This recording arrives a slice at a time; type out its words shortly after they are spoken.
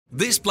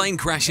This plane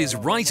crashes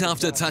right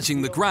after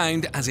touching the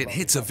ground as it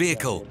hits a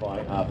vehicle. By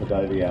Arthur,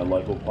 our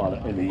local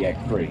pilot in the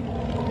Yak 3.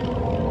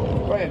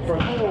 Ran for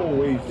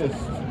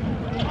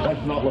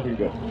that's not looking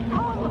good.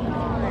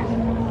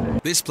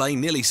 This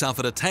plane nearly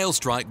suffered a tail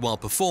strike while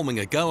performing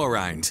a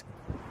go-around.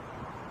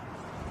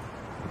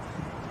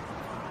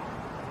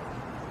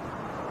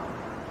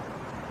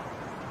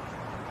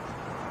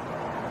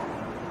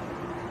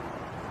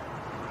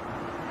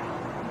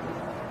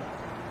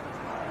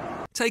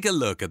 Take a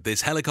look at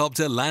this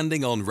helicopter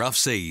landing on rough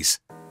seas.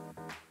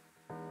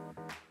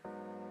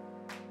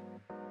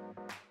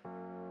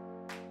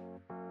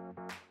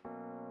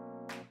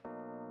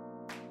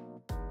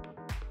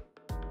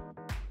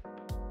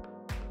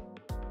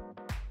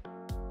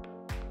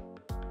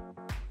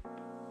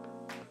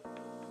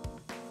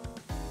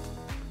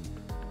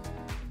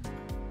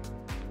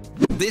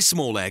 This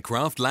small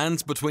aircraft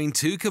lands between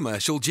two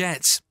commercial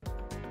jets.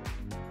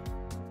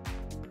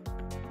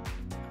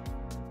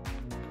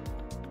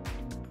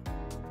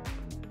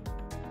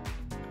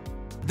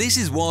 This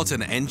is what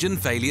an engine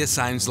failure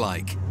sounds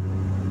like.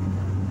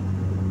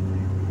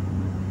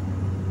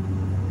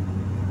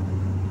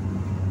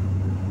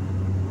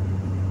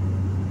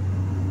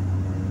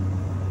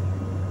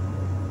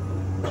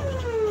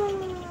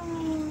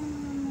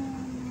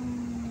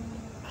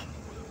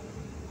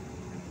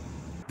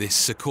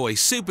 This Sukhoi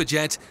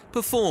Superjet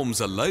performs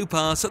a low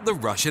pass at the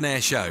Russian air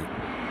show.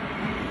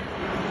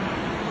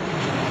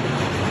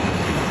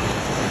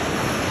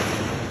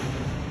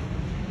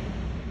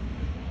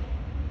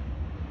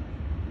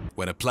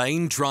 When a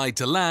plane tried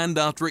to land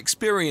after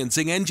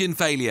experiencing engine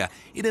failure,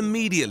 it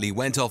immediately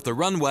went off the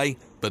runway,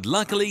 but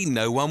luckily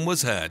no one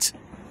was hurt.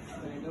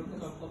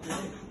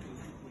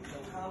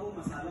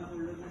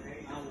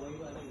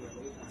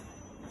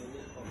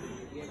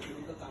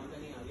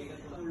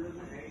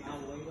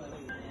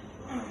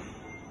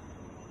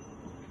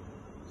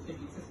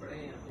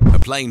 A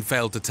plane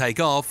failed to take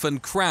off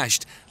and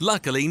crashed.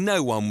 Luckily,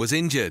 no one was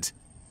injured.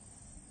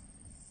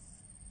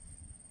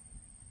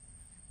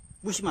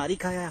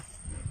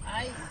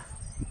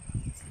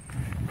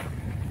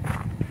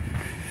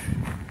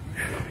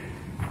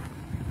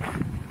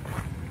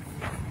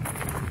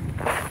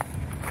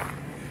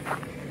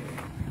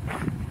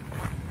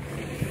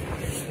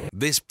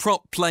 This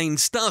prop plane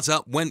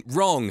startup went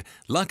wrong.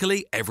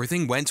 Luckily,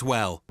 everything went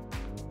well.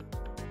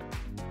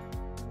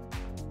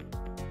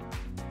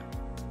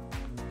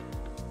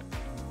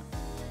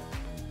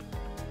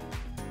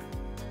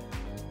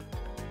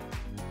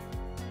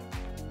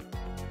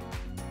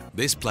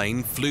 This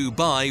plane flew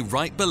by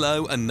right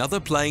below another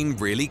plane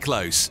really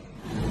close.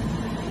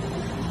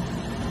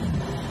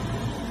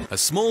 A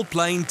small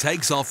plane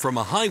takes off from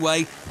a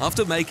highway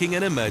after making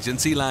an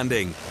emergency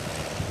landing.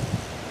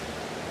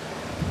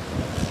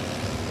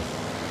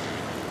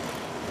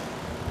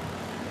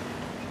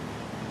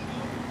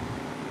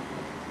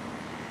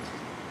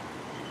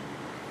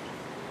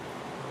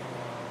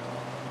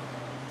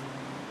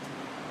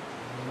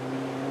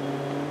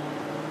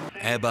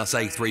 Airbus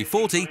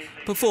A340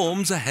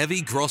 performs a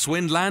heavy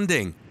crosswind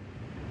landing.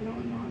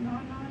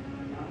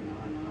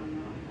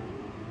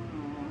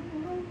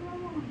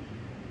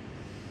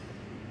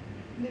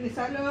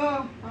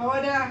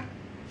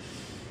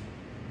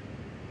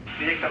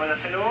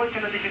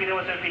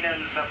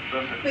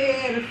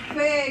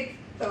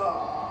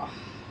 Perfecto.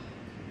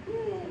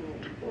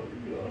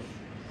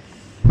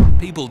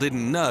 People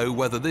didn't know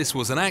whether this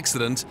was an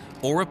accident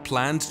or a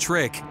planned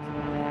trick.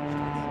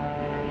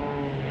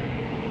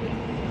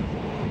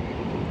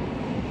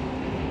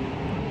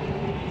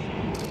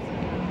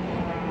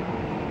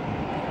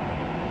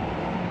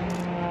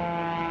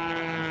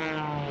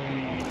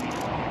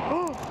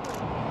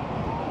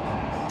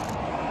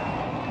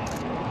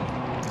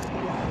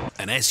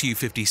 An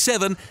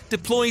Su-57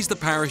 deploys the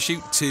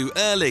parachute too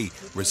early,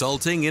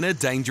 resulting in a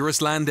dangerous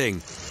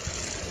landing.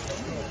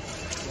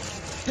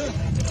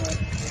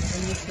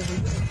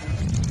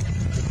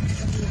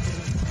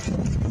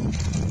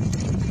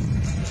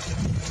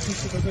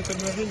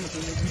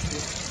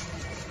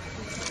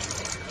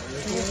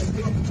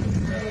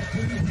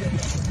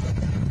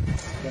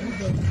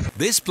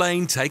 This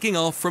plane taking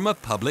off from a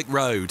public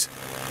road.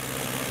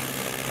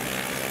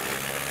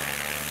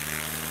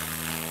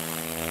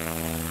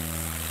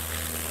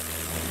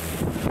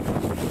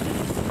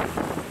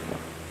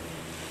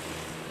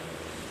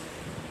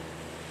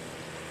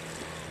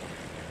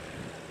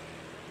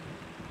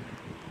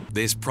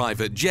 This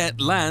private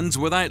jet lands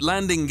without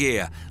landing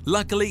gear.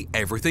 Luckily,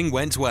 everything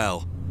went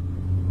well.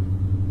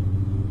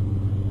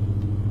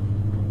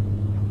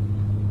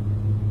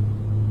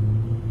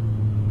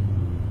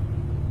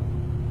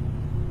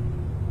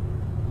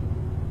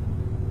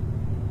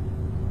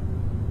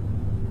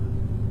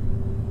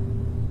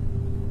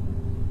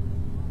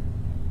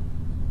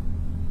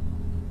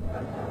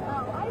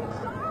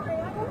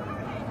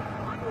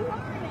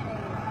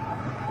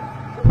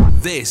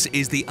 This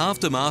is the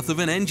aftermath of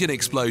an engine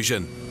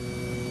explosion.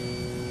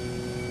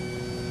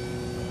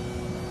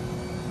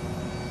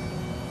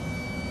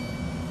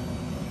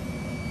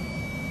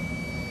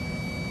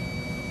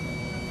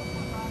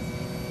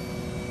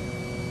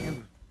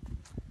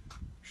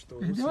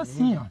 Perdeu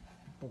assim, ó.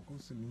 Pipocou o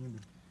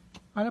cilindro.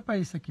 Olha para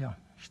isso aqui, ó.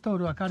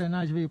 Estourou, a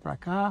carenagem veio para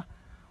cá.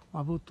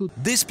 Lavou tudo.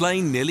 This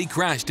plane nearly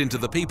crashed into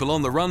the people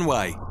on the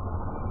runway.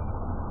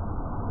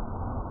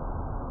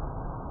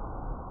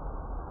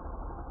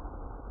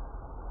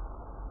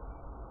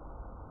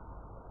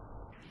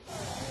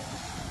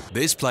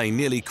 This plane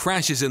nearly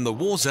crashes in the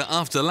water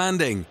after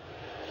landing.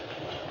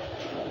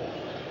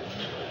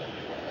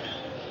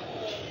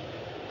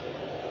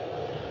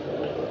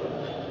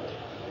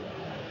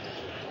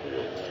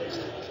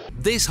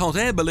 This hot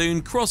air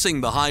balloon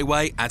crossing the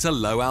highway at a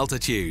low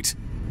altitude.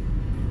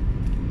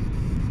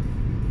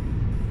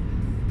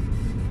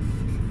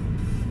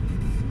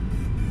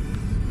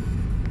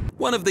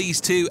 One of these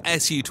two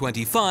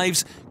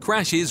Su-25s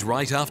crashes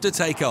right after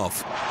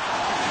takeoff.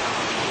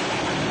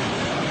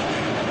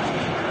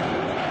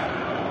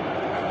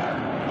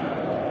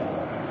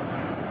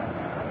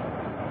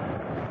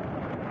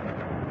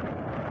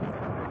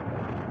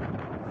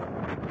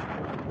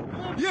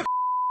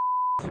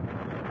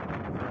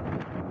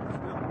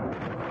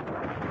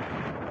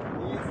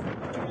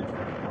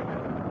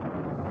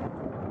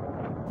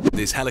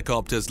 This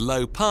helicopter's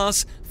low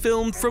pass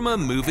filmed from a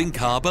moving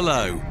car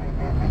below.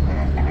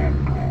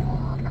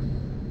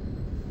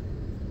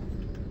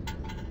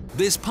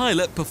 This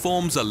pilot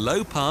performs a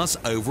low pass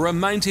over a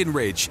mountain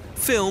ridge,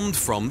 filmed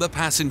from the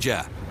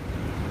passenger.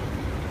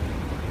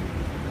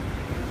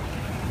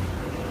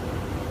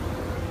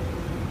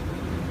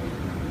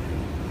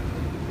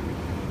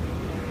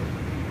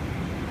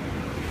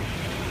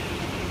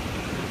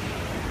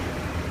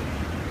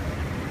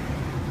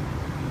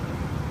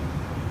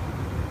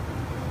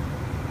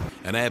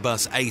 An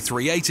Airbus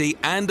A380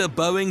 and a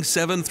Boeing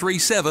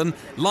 737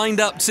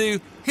 lined up to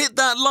hit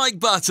that like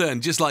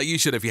button, just like you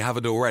should if you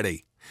haven't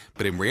already.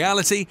 But in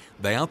reality,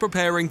 they are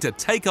preparing to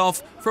take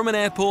off from an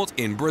airport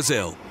in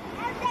Brazil.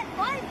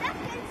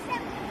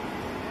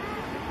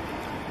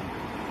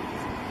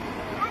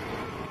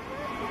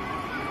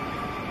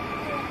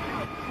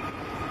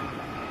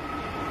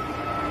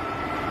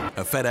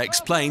 A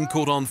FedEx plane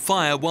caught on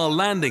fire while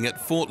landing at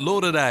Fort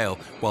Lauderdale,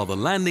 while the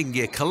landing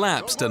gear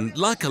collapsed and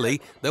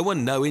luckily there were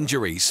no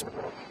injuries.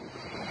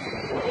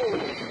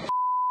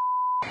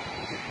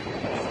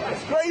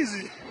 That's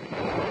crazy.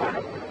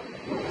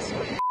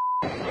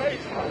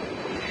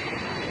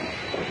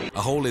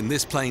 A hole in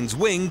this plane's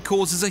wing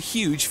causes a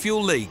huge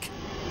fuel leak.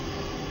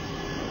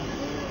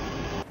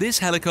 This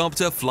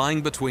helicopter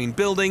flying between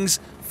buildings,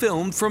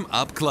 filmed from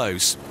up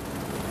close.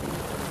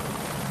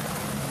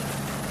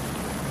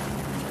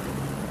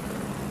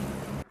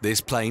 This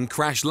plane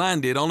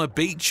crash-landed on a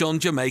beach on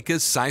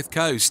Jamaica's south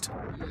coast.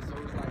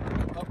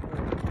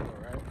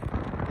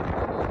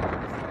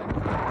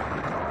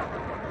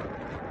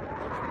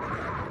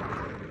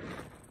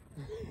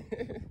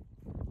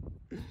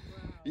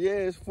 Yeah,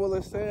 it's full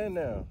of sand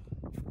now.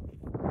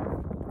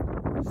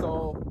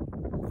 So,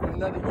 in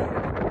another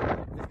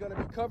year, it's going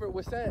to be covered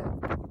with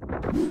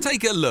sand.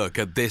 Take a look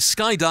at this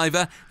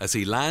skydiver as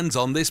he lands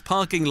on this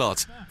parking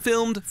lot,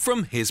 filmed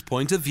from his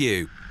point of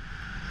view.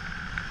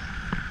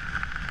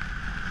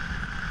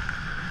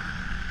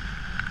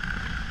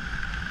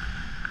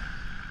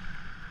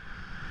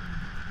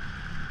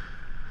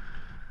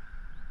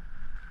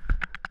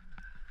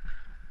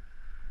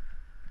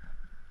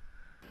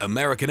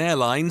 American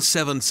Airlines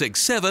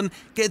 767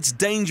 gets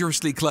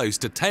dangerously close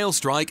to tail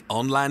strike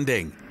on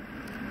landing.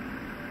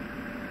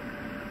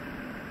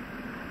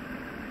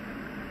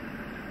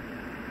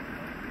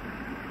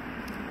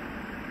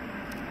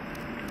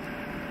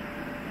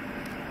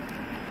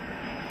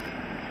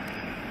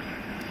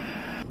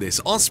 This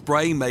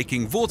Osprey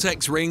making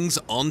vortex rings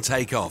on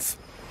takeoff.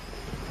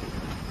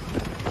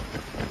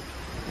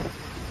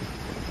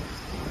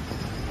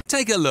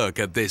 Take a look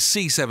at this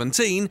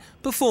C-17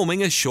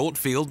 performing a short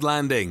field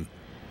landing.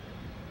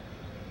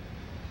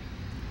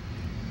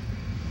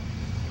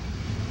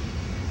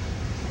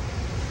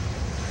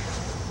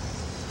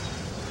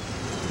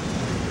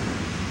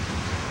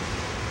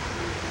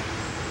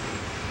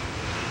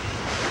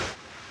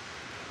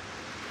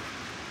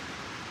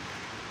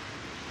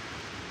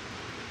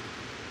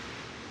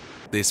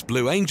 This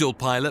Blue Angel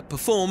pilot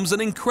performs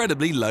an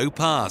incredibly low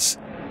pass.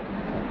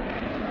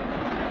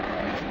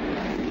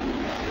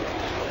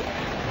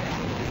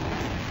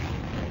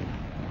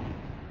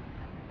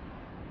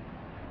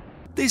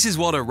 This is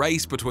what a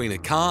race between a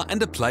car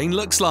and a plane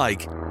looks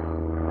like.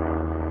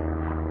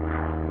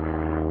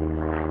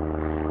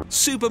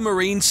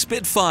 Supermarine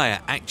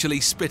Spitfire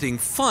actually spitting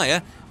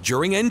fire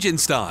during engine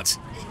start.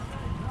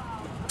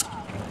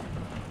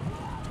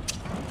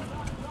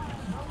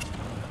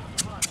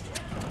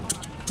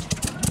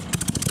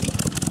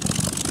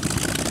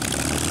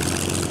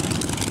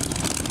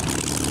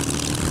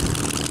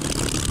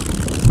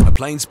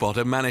 Plane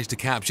spotter managed to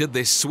capture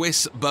this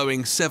Swiss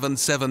Boeing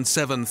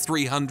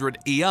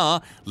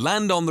 777-300ER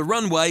land on the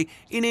runway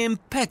in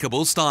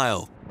impeccable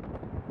style.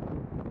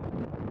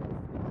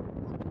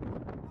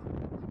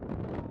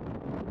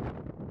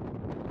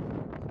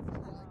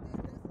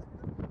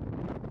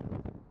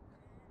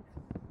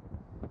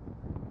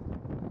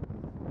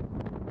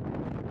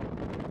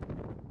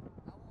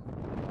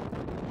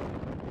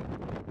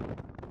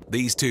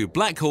 These two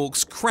Black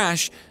Hawks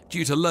crash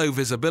due to low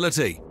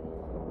visibility.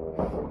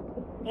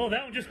 Oh,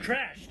 that one just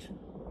crashed.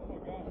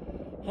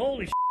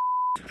 Holy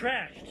shit,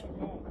 crashed.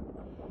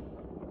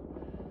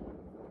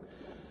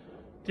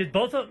 Did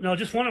both of them? No,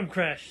 just one of them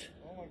crashed.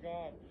 Oh my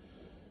God.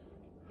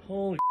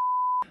 Holy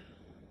shit.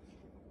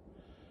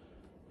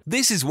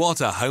 This is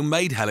what a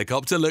homemade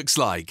helicopter looks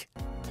like.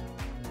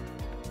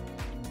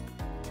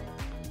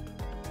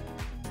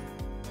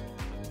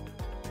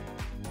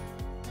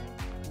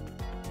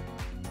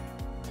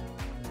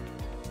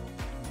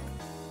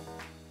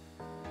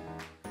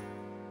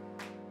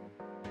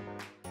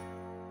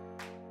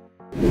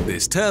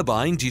 This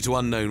turbine, due to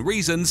unknown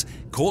reasons,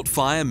 caught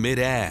fire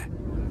mid-air.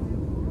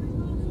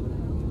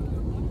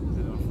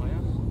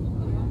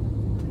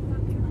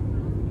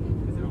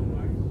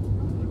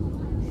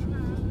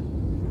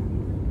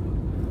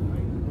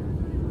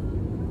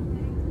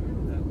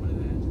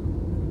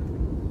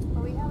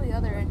 We have the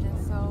other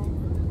engine, so...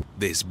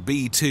 This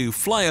B-2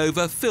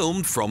 flyover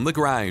filmed from the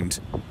ground.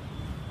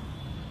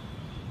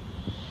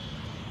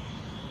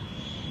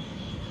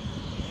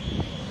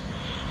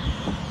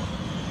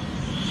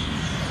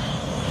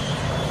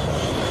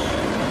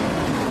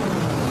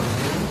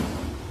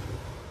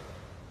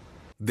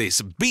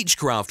 This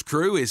Beechcraft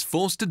crew is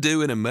forced to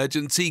do an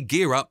emergency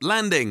gear-up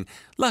landing.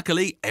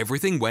 Luckily,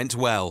 everything went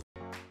well.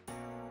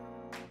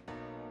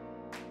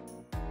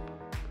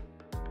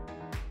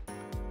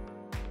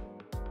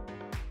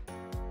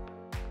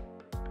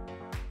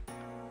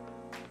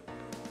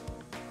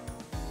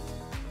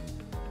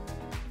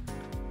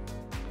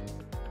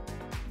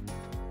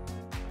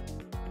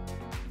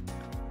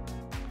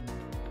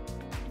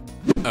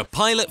 A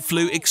pilot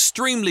flew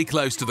extremely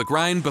close to the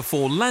ground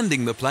before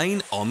landing the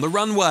plane on the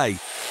runway.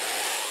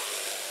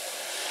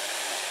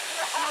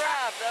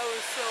 Crap, that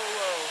was so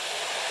low.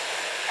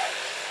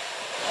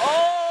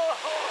 Oh!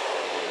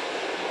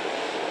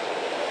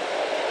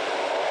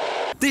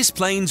 This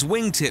plane's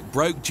wingtip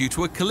broke due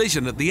to a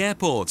collision at the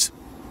airport.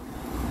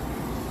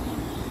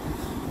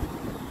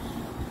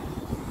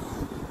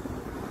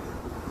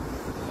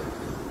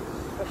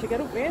 Achei que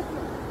era o vento,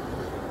 mano.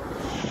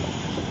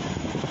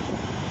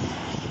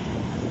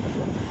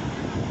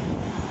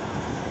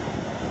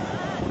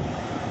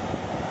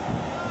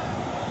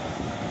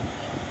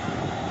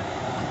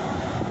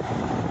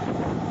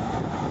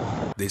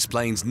 This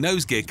plane's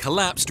nose gear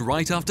collapsed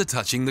right after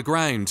touching the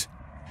ground.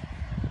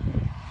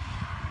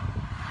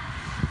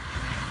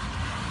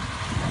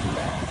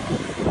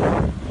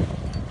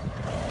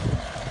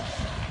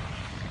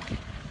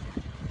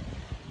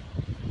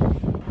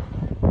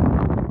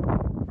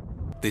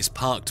 This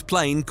parked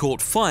plane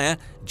caught fire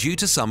due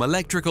to some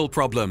electrical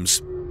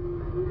problems.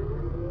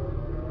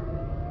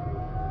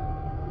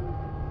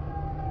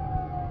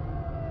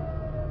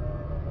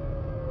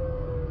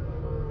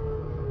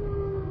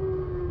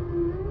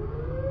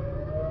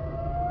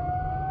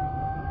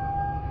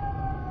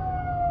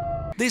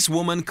 This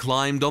woman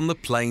climbed on the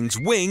plane's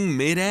wing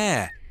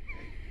mid-air.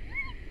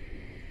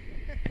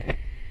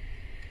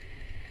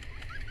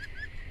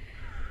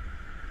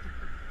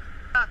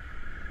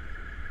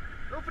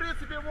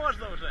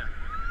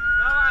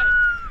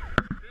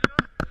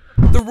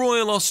 The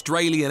Royal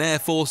Australian Air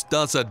Force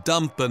does a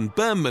dump and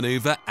burn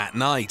maneuver at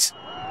night.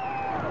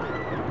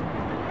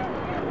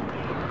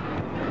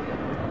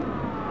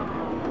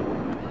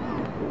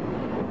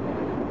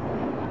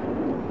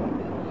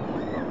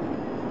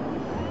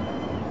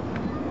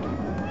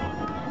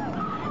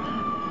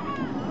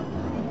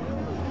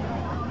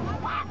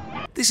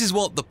 This is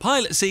what the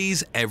pilot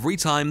sees every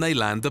time they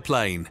land the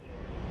plane.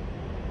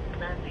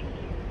 Landing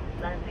gear.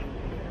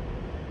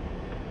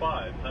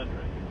 500.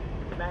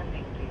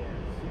 Landing gear.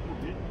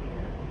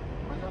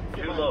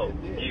 Too low.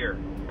 Gear.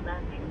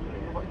 Landing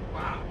gear.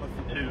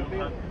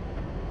 200.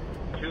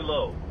 Too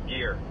low.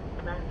 Gear.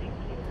 Landing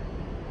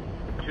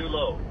gear. Too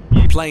low.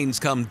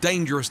 Planes come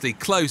dangerously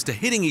close to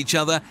hitting each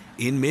other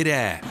in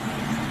mid-air.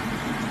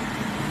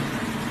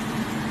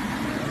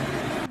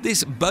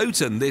 This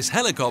boat and this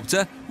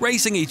helicopter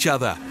racing each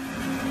other.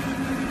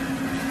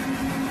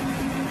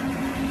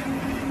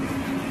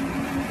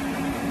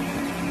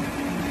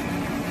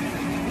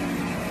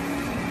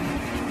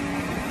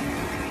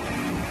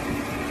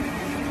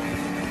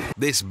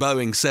 This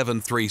Boeing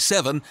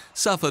 737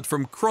 suffered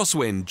from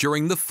crosswind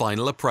during the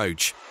final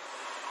approach.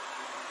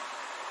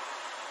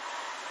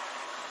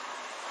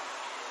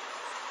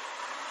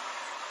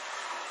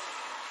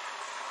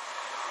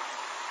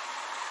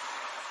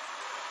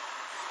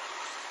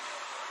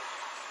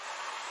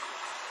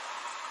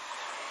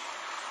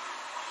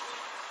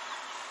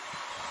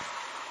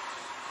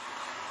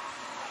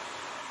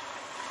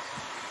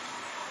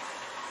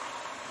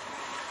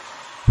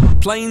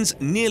 Planes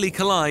nearly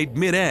collide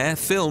mid-air,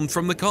 filmed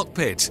from the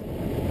cockpit.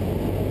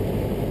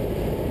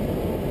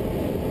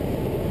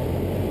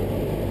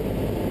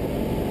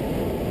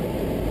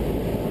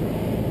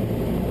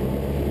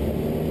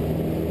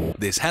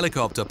 This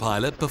helicopter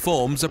pilot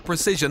performs a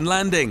precision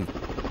landing.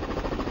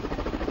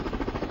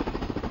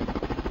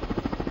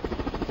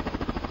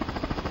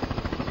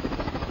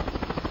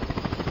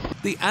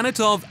 The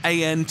Anatov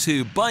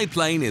AN-2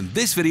 biplane in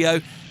this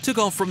video took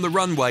off from the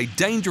runway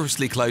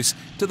dangerously close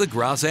to the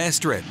grass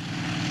airstrip.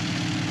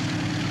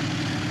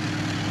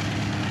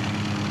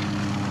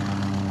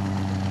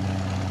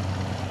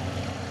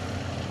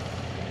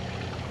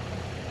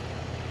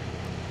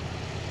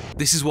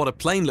 This is what a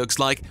plane looks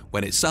like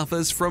when it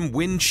suffers from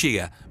wind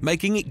shear,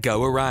 making it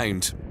go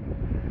around.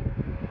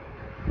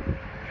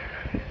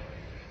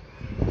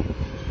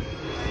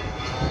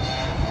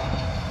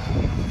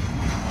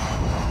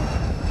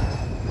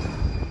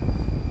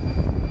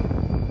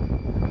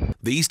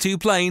 These two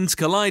planes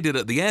collided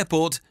at the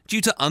airport due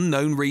to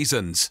unknown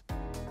reasons.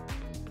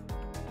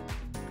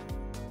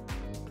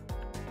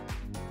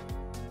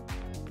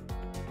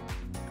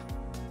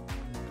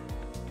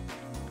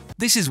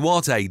 This is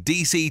what a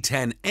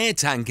DC-10 air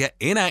tanker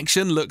in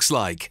action looks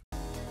like.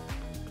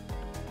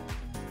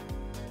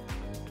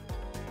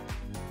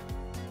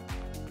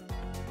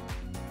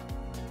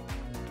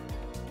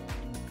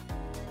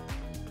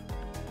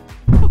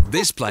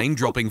 This plane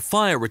dropping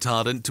fire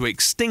retardant to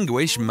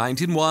extinguish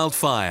mountain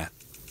wildfire.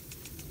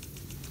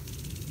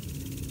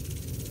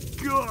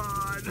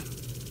 God!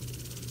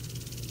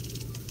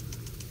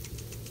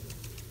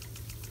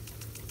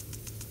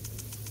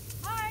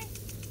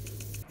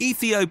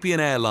 Ethiopian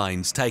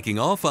Airlines taking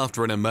off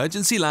after an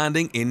emergency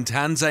landing in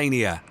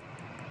Tanzania.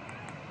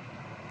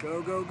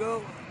 Go, go,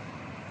 go.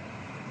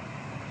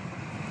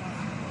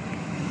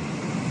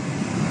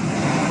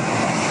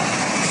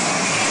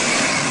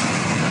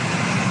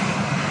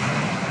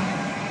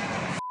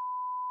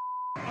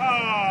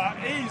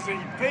 Easy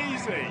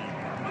peasy.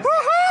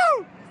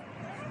 Woohoo!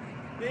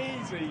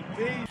 Easy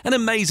peasy. An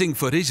amazing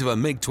footage of a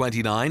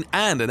MiG-29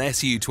 and an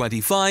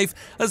Su-25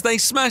 as they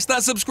smash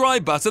that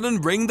subscribe button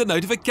and ring the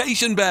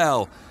notification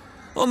bell.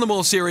 On the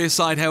more serious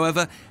side,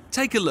 however,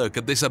 take a look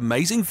at this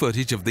amazing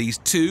footage of these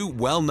two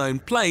well-known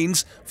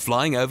planes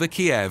flying over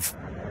Kiev.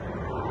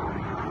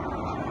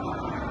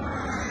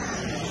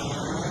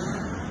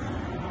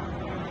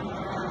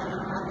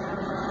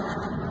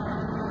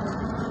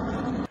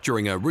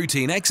 During a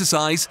routine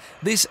exercise,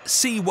 this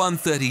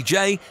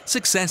C-130J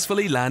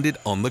successfully landed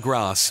on the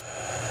grass.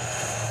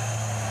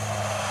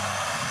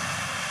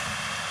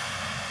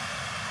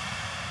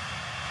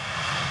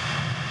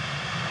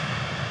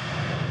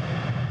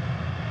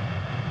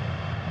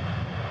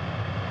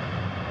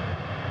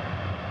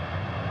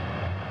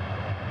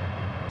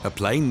 A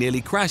plane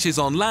nearly crashes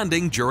on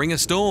landing during a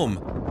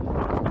storm.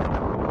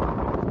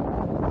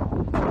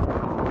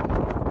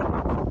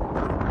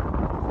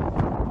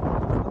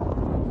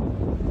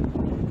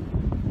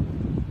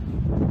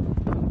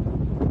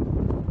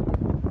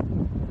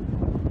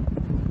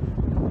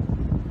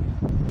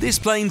 This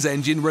plane's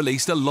engine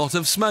released a lot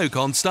of smoke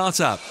on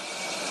startup.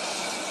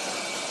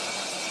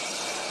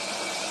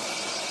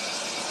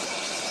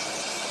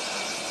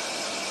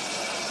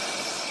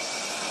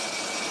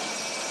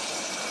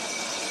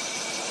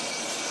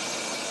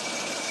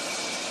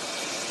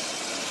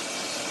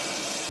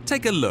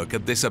 Take a look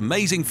at this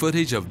amazing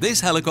footage of this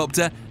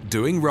helicopter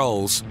doing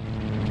rolls.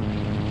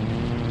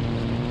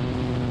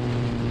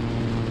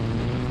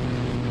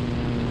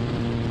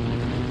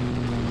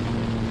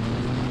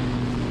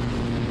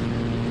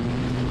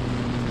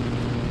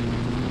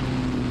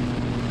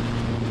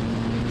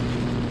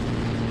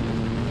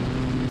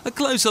 A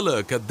closer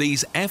look at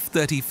these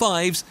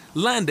F-35s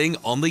landing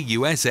on the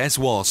USS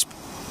Wasp.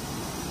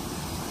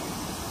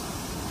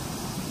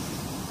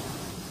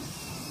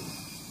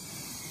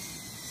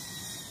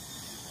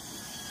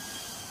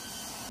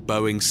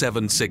 Boeing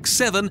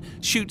 767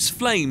 shoots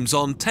flames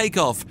on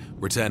takeoff,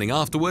 returning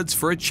afterwards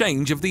for a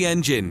change of the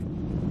engine.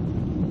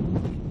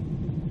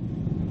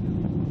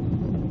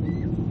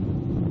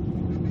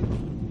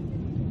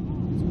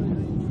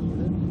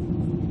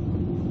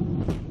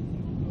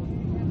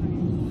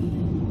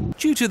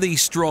 Due to the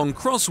strong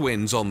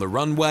crosswinds on the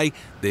runway,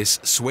 this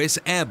Swiss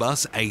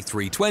Airbus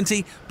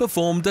A320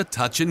 performed a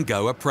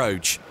touch-and-go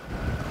approach.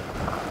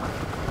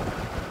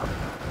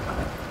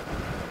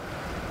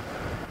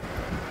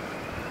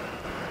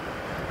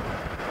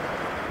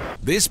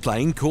 This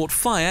plane caught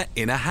fire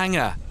in a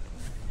hangar.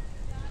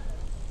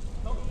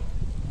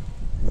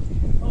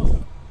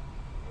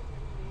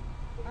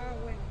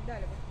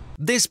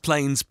 This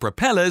plane's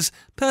propellers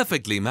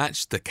perfectly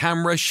matched the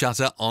camera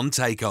shutter on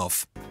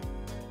takeoff.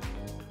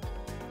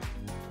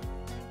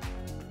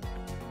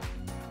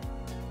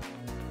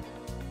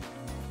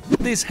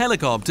 This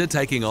helicopter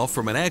taking off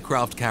from an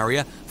aircraft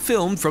carrier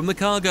filmed from the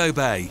cargo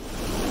bay.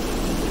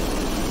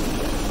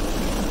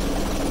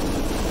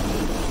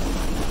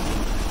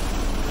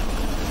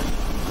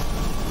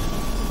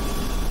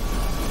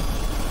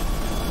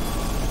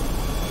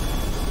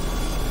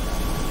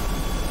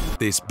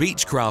 This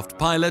Beechcraft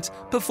pilot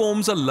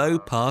performs a low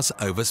pass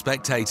over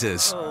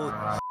spectators.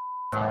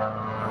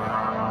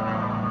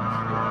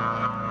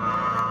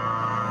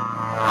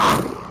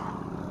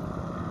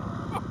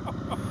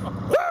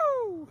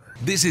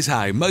 This is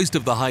how most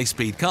of the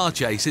high-speed car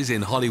chases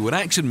in Hollywood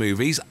action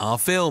movies are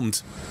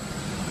filmed.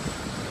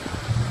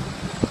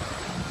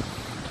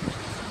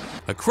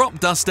 A crop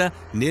duster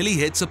nearly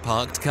hits a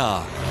parked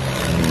car.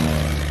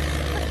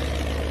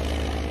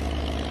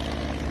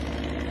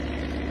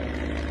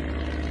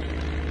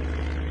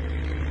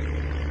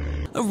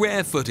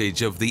 rare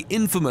footage of the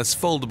infamous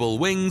foldable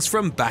wings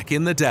from back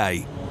in the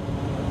day.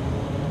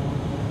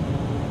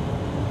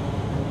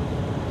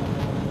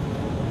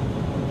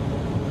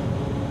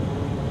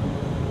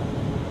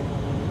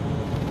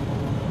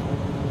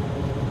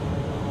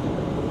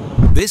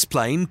 This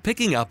plane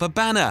picking up a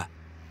banner.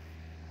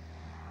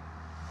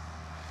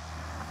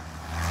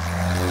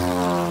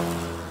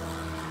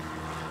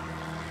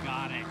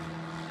 Got it.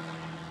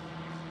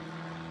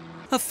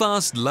 A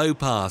fast low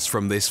pass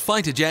from this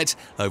fighter jet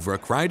over a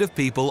crowd of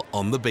people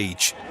on the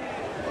beach.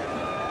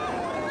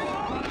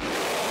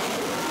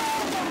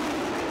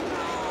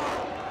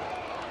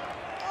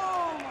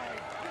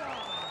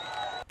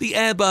 The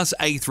Airbus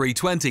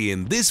A320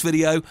 in this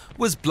video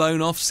was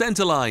blown off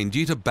centerline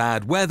due to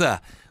bad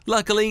weather.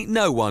 Luckily,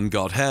 no one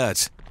got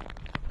hurt.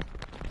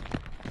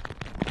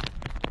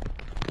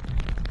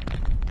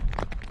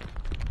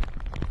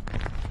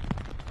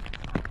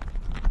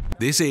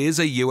 This is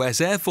a US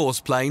Air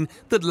Force plane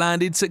that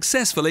landed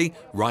successfully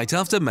right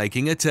after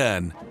making a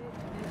turn.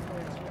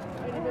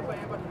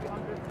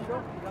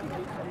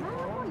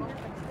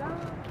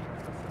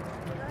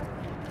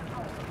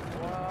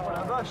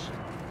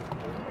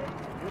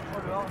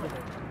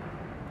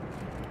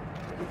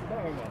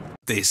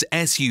 This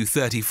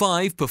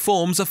Su-35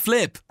 performs a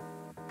flip.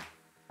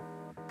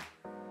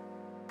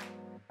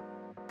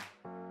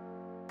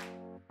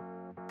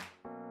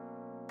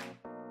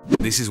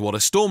 This is what a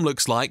storm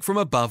looks like from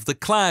above the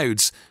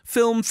clouds,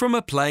 filmed from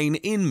a plane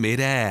in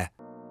mid-air.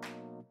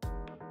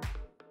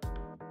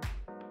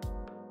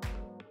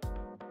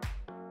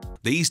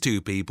 These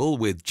two people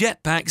with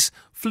jetpacks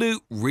flew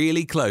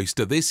really close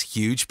to this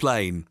huge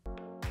plane.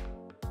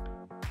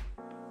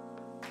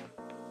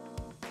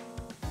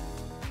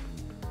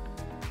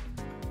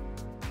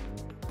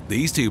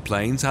 These two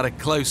planes had a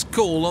close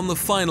call on the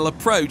final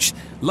approach.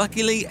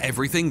 Luckily,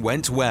 everything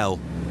went well.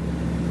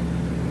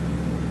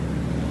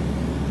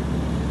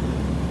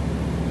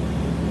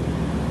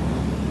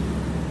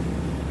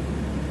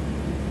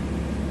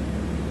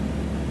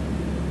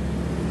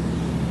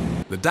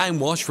 The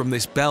downwash from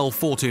this Bell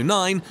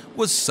 429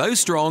 was so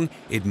strong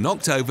it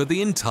knocked over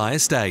the entire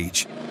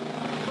stage.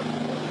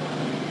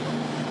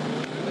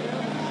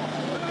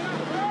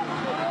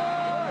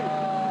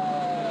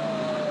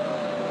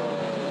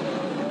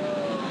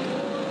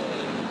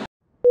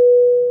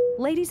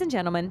 Ladies and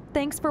gentlemen,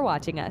 thanks for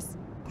watching us.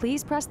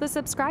 Please press the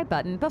subscribe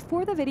button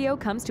before the video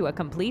comes to a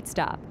complete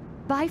stop.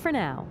 Bye for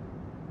now.